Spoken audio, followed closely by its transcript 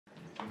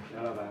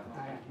杨老板，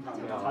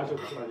好久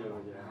不见，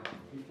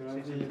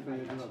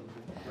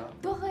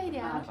多喝一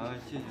点啊！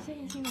谢谢。谢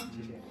谢新荣，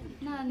谢谢。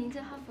那您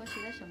在哈佛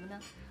学的什么呢？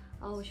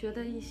哦，我学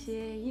的一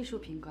些艺术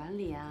品管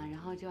理啊，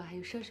然后就还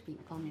有奢侈品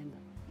方面的。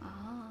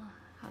哦，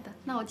好的，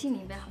那我敬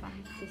你一杯，好吧？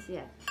谢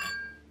谢。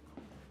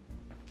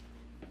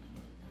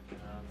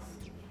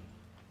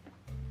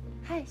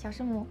嗨，小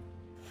师母。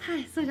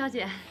嗨，宋小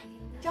姐，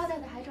招待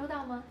的还周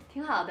到吗？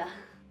挺好的。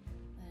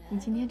你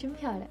今天真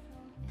漂亮。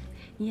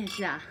你也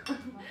是啊。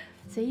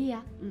随意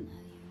啊。嗯。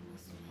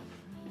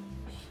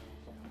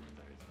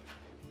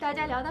大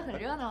家聊得很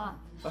热闹啊。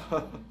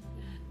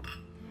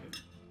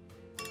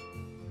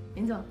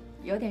林总，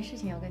有点事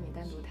情要跟你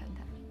单独谈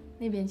谈，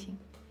那边请。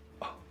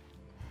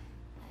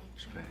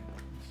是非。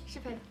是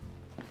非。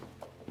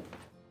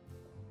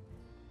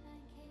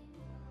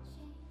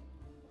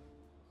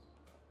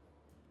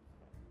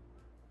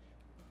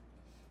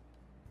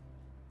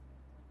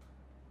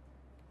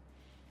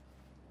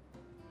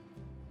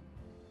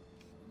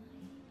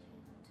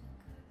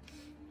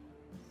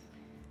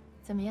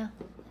怎么样？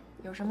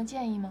有什么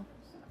建议吗？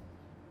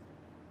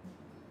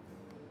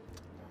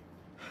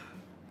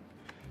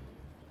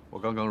我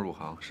刚刚入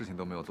行，事情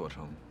都没有做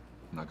成，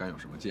哪敢有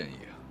什么建议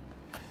啊？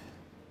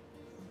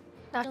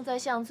那正在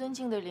向尊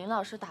敬的林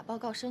老师打报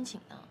告申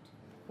请呢。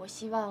我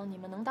希望你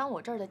们能当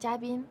我这儿的嘉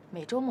宾，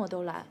每周末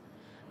都来。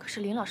可是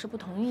林老师不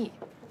同意，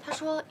他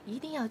说一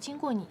定要经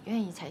过你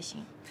愿意才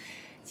行。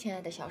亲爱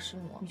的小师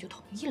母，你就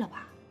同意了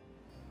吧？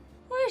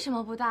为什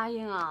么不答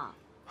应啊？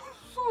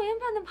宋妍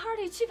办的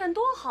party 气氛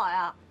多好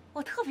呀，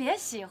我特别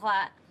喜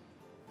欢。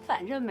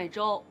反正每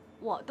周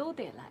我都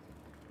得来。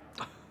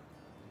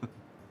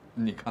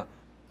你看，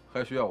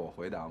还需要我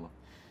回答吗？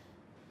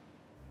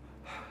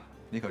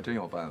你可真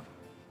有办法。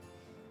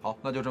好，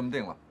那就这么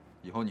定了。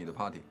以后你的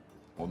party，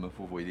 我们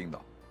夫妇一定到。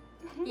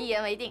一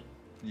言为定。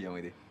一言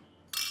为定。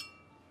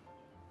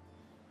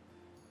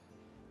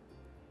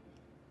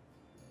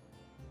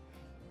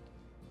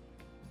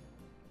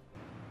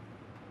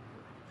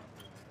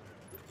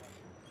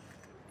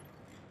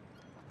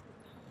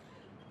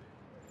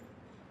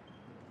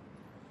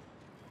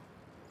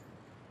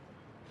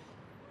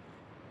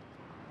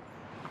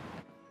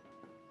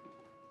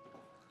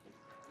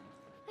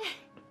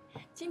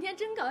今天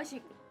真高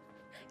兴，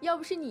要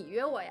不是你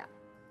约我呀，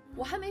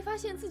我还没发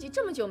现自己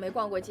这么久没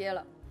逛过街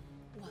了。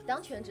我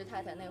当全职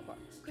太太那会儿，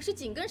可是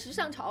紧跟时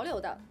尚潮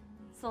流的。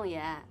宋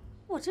妍，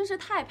我真是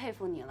太佩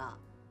服你了。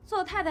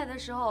做太太的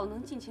时候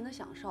能尽情的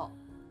享受，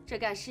这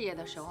干事业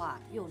的时候啊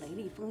又雷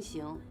厉风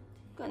行。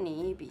跟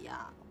你一比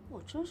啊，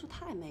我真是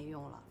太没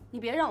用了。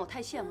你别让我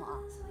太羡慕啊。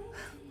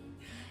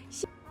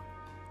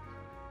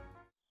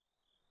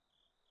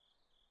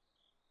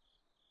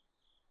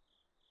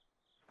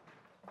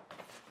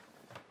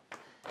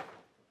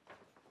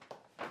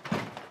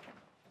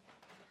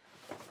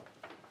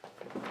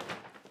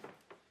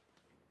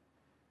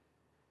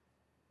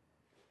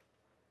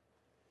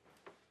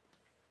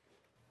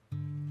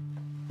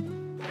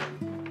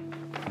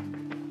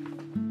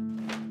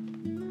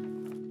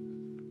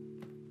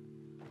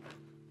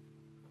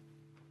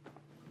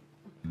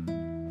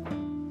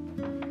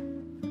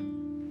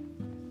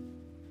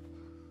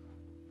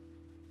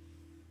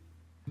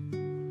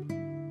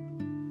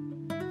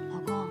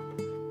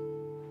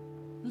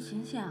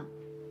醒醒，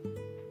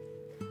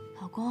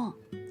老公，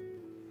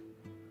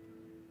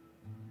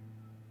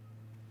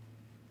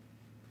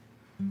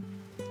你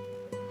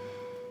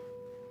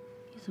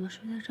怎么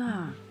睡在这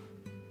儿？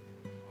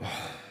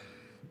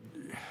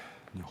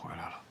你回来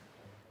了。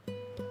你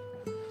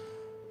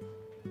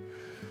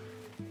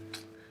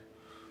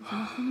怎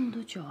么喝那么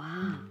多酒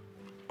啊？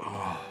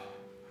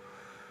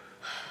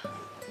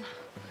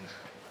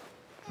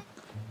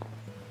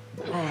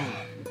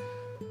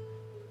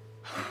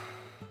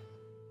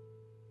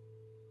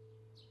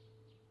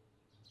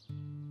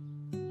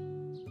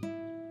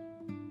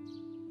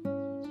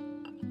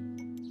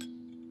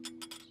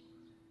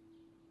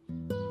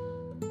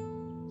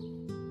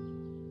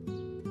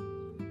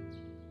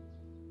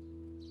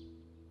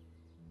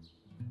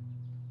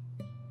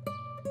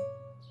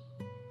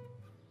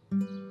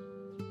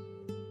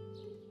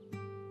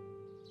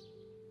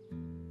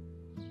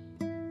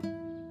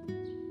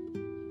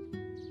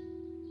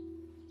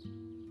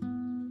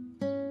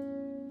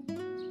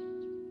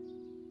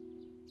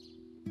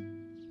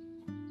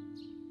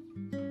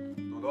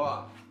朵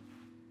朵，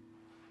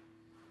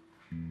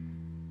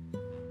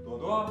朵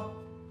朵，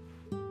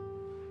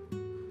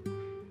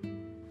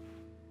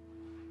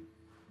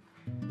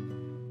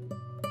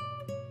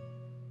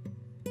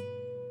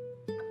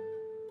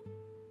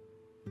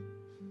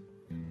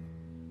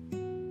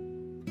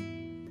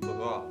朵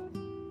朵。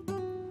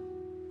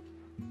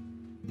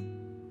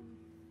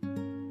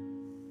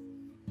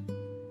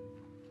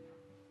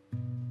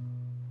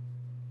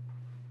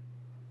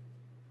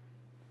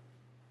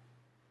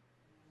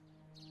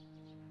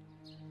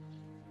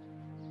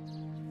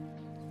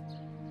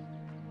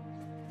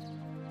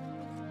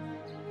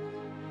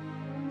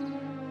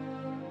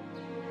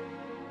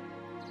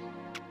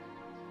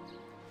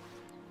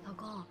老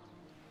公，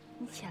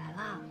你起来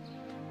啦？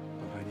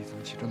朵朵，你怎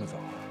么起这么早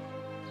啊？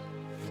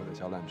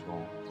小懒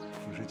虫，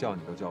平时叫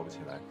你都叫不起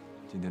来，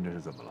今天这是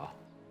怎么了？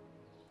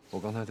我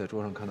刚才在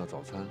桌上看到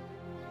早餐，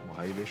我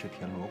还以为是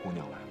田螺姑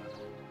娘来了呢。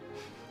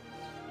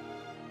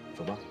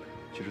走吧，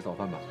去吃早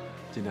饭吧，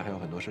今天还有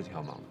很多事情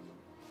要忙呢。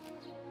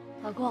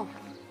老公，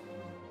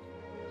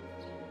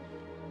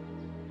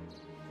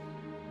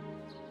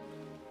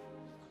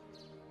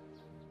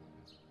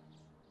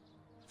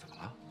怎么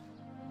了？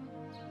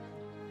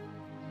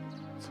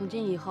从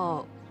今以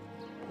后，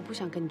我不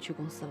想跟你去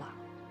公司了。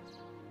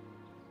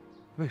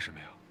为什么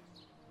呀？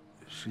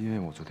是因为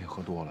我昨天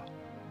喝多了？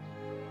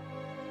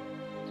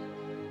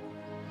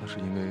那是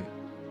因为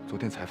昨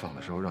天采访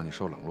的时候让你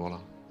受冷落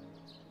了？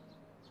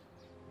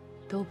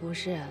都不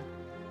是，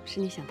是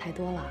你想太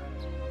多了。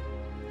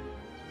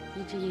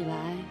一直以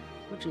来，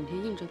我整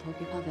天硬着头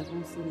皮泡在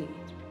公司里，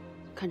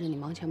看着你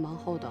忙前忙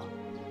后的，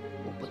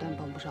我不但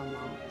帮不上忙，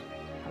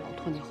还老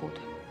拖你后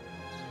腿。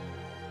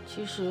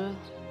其实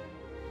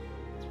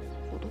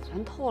我都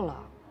烦透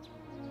了，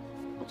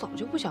我早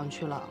就不想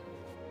去了。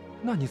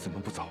那你怎么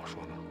不早说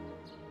呢？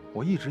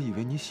我一直以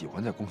为你喜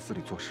欢在公司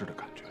里做事的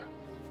感觉。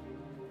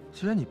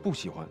既然你不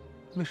喜欢，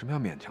为什么要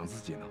勉强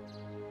自己呢？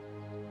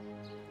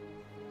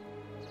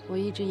我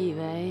一直以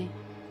为，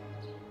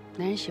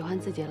男人喜欢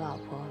自己的老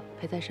婆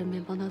陪在身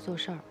边帮他做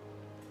事儿，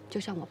就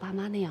像我爸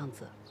妈那样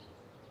子。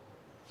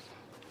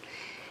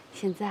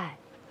现在，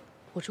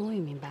我终于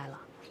明白了，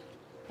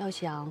要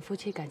想夫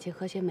妻感情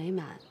和谐美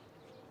满，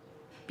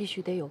必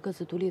须得有各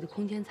自独立的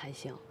空间才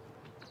行，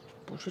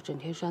不是整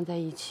天拴在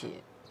一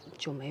起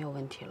就没有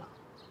问题了。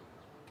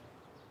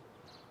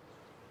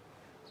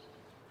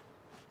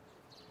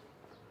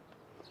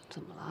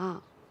怎么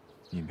了？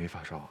你没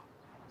发烧啊？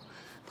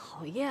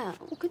讨厌，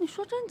我跟你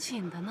说正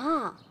经的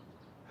呢。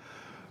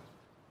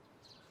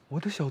我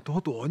的小朵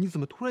朵，你怎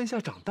么突然一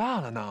下长大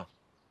了呢？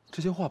这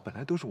些话本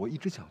来都是我一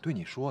直想对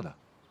你说的，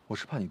我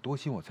是怕你多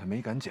心，我才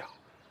没敢讲。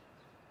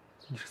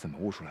你是怎么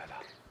悟出来的？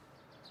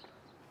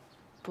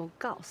不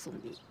告诉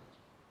你，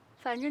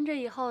反正这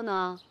以后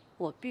呢，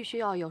我必须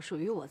要有属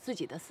于我自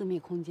己的私密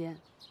空间。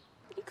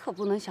你可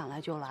不能想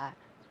来就来，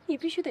你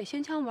必须得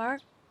先敲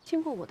门，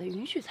经过我的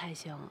允许才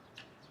行，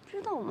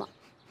知道吗？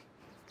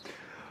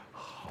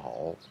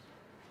好，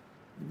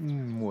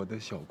我的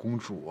小公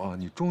主啊，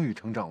你终于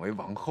成长为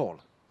王后了，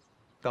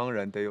当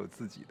然得有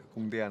自己的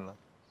宫殿了。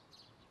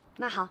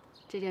那好，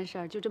这件事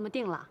儿就这么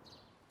定了。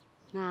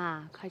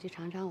那快去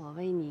尝尝我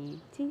为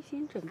你精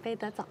心准备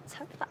的早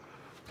餐吧。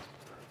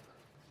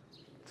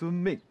遵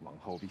命，王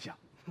后陛下。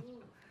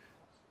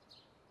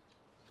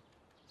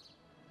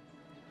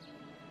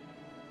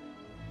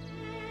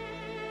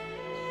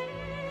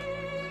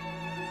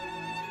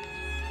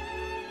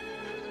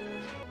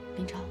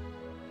林超，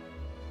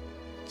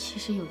其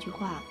实有句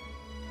话，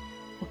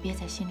我憋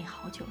在心里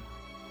好久了，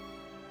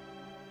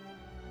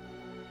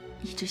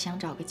一直想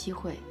找个机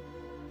会，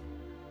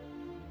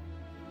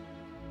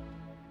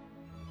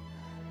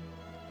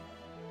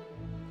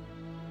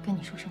跟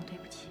你说声对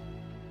不起。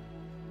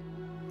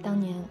当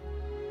年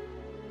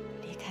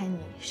离开你，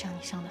伤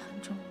你伤得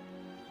很重，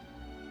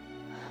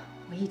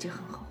我一直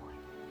很后悔。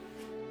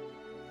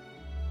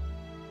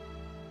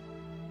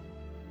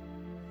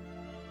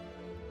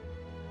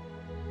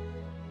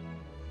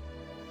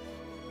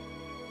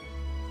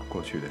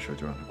过去的事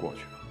就让它过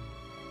去吧，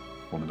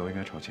我们都应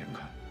该朝前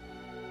看。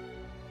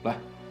来，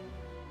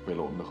为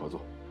了我们的合作，